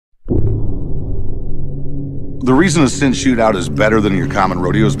The reason a Cinch Shootout is better than your common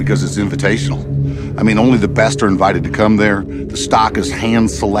rodeo is because it's invitational. I mean, only the best are invited to come there. The stock is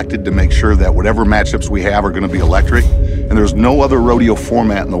hand-selected to make sure that whatever matchups we have are going to be electric. And there's no other rodeo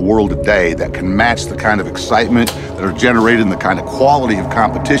format in the world today that can match the kind of excitement that are generated and the kind of quality of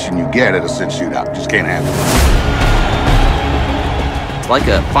competition you get at a Cinch Shootout. Just can't happen. It's like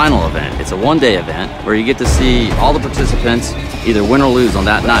a final event. It's a one-day event where you get to see all the participants either win or lose on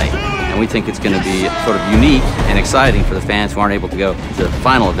that night. And we think it's going to be sort of unique and exciting for the fans who aren't able to go to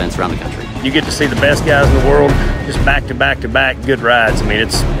final events around the country. You get to see the best guys in the world, just back to back to back, good rides. I mean,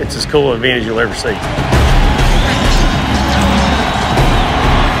 it's as cool an event as you'll ever see.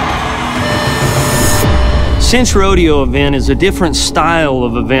 Cinch Rodeo event is a different style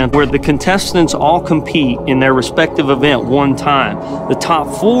of event where the contestants all compete in their respective event one time. The top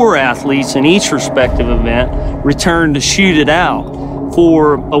 4 athletes in each respective event return to shoot it out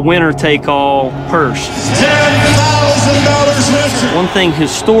for a winner-take-all purse. $10,000. One thing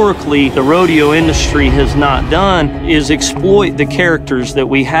historically the rodeo industry has not done is exploit the characters that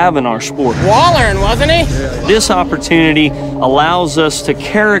we have in our sport. Wallern, wasn't he? This opportunity allows us to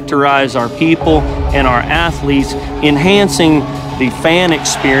characterize our people and our athletes, enhancing the fan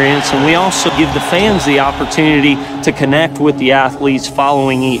experience, and we also give the fans the opportunity to connect with the athletes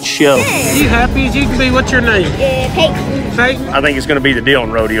following each show. You happy as you can be? What's your name? Peyton. I think it's going to be the deal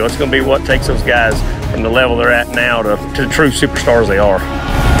in rodeo. It's going to be what takes those guys from the level they're at now to the true superstars they are.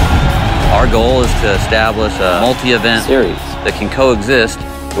 Our goal is to establish a multi-event series that can coexist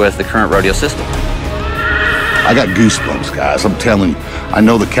with the current rodeo system. I got goosebumps, guys. I'm telling you. I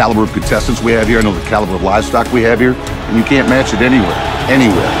know the caliber of contestants we have here. I know the caliber of livestock we have here. And you can't match it anywhere.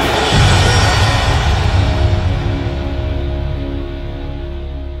 Anywhere.